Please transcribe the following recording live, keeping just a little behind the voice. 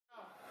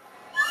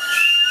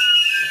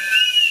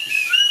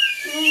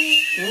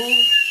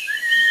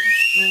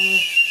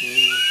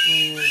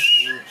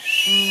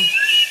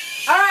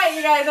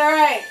guys, all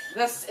right.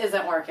 This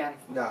isn't working.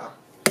 No.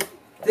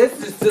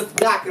 This is just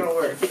not gonna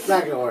work. It's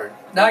not gonna work.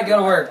 Not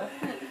gonna work.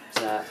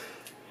 It's not.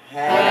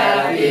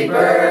 Happy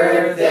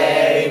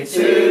birthday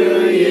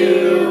to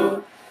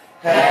you.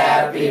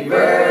 Happy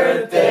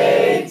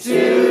birthday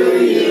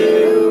to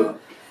you.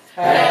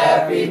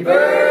 Happy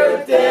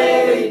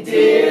birthday,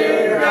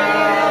 dear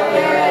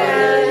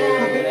Alan.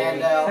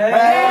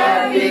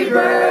 Happy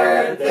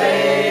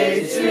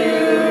birthday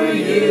to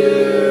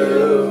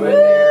you.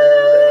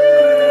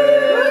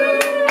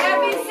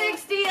 Happy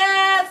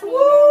 60th!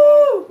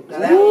 Woo!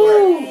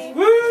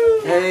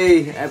 Woo!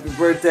 Hey, happy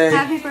birthday.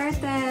 Happy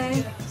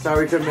birthday.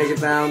 Sorry we couldn't make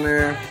it down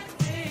there.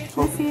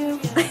 Miss you.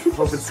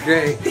 Hope it's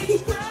great.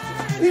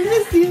 We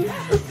miss you.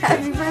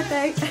 Happy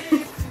birthday.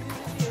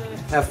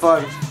 Have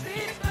fun.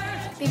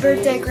 Happy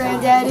birthday,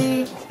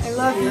 Granddaddy. I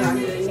love you.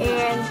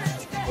 And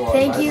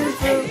thank you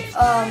for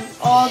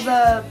all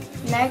the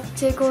neck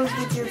tickles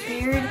with your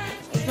beard.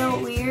 It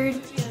felt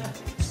weird,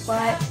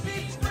 but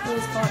it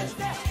was fun.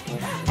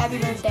 Happy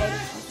birthday.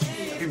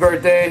 Happy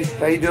birthday.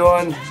 How you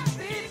doing?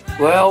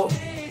 Well,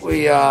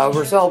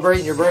 we're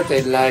celebrating your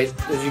birthday tonight.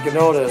 As you can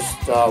notice,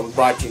 we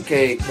bought you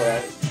cake,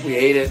 but we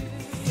ate it.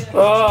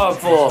 Oh, I'm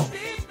full.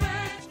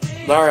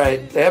 All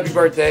right. Happy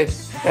birthday.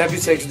 Happy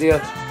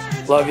 60th.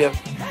 Love you.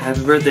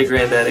 Happy birthday,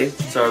 Granddaddy.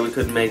 Sorry we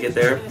couldn't make it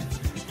there.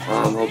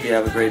 Hope you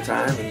have a great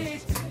time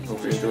and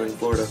hope you're enjoying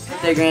Florida.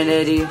 Hey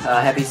Granddaddy,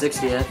 happy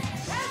 60th.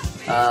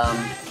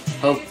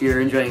 Hope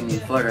you're enjoying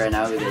Florida right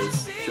now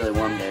because it's really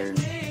warm there and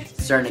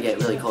it's starting to get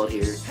really cold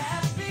here.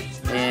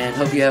 And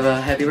hope you have a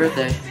happy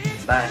birthday.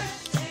 Bye.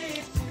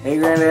 Hey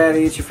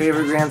Granddaddy, it's your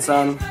favorite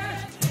grandson.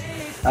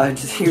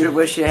 Just here to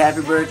wish you a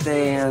happy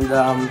birthday, and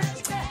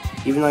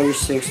even though you're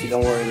 60,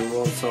 don't worry, the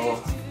world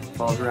still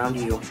revolves around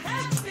you.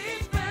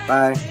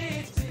 Bye.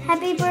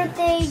 Happy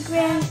birthday,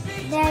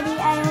 Granddaddy.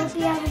 I hope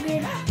you have a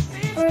good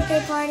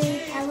birthday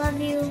party. I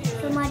love you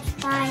so much.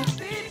 Bye.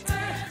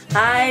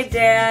 Hi,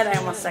 Dad. I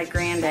almost said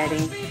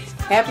Granddaddy.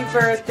 Happy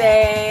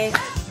birthday.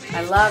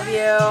 I love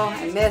you.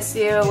 I miss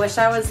you. Wish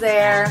I was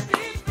there.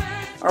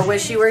 Or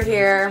wish you were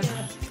here.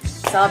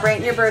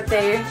 Celebrating your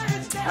birthday.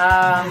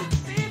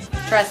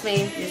 Trust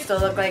me, you still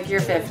look like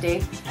you're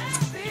 50.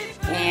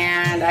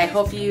 And I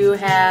hope you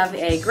have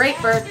a great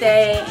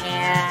birthday,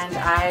 and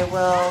I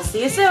will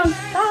see you soon.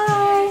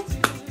 Bye.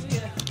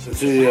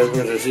 To you, happy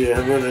birthday to you,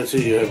 happy birthday to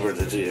you, happy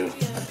birthday to you.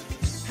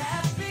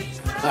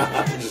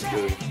 I'm just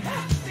kidding.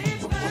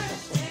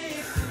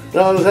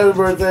 No, it was happy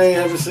birthday,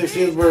 happy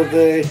 60th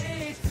birthday.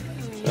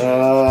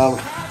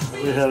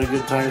 We had a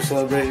good time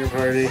celebrating your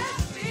party.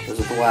 It was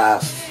a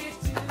blast.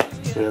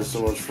 We had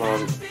so much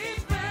fun.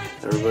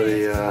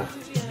 Everybody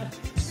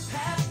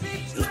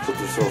just put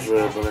themselves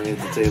right up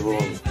underneath the table,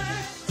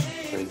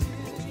 and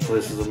the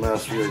place is a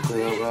mess. We gotta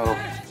clean up now.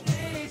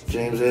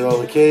 James ate all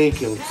the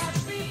cake, and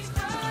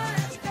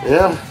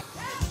yeah.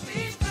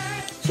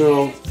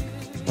 So,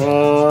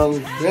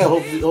 yeah,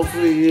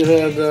 hopefully you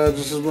had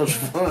just as much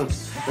fun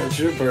at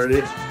your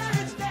party.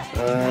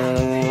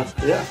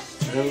 Yeah,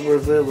 happy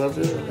birthday, love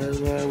you,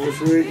 and wish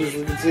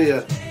we could see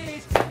you.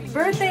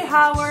 Birthday,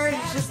 Howard.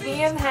 It's just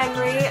me and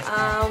Henry.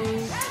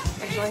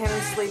 Actually,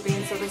 Henry's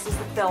sleeping, so this is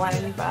the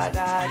fill-in, but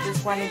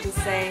just wanted to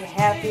say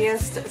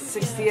happiest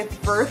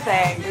 60th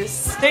birthday. You're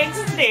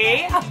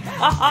 60.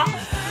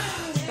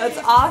 That's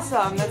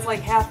awesome. That's like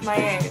half my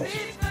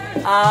age.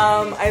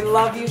 I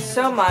love you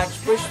so much.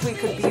 Wish we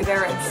could be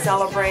there and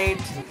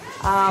celebrate.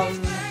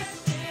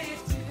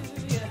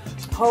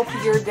 Hope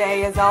your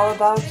day is all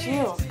about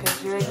you,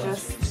 because you're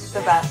just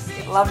the best.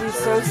 Love you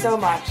so, so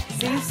much.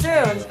 See you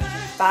soon.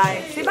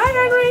 Bye. Say bye,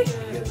 Henry.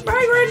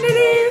 Bye,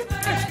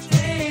 Granddaddy.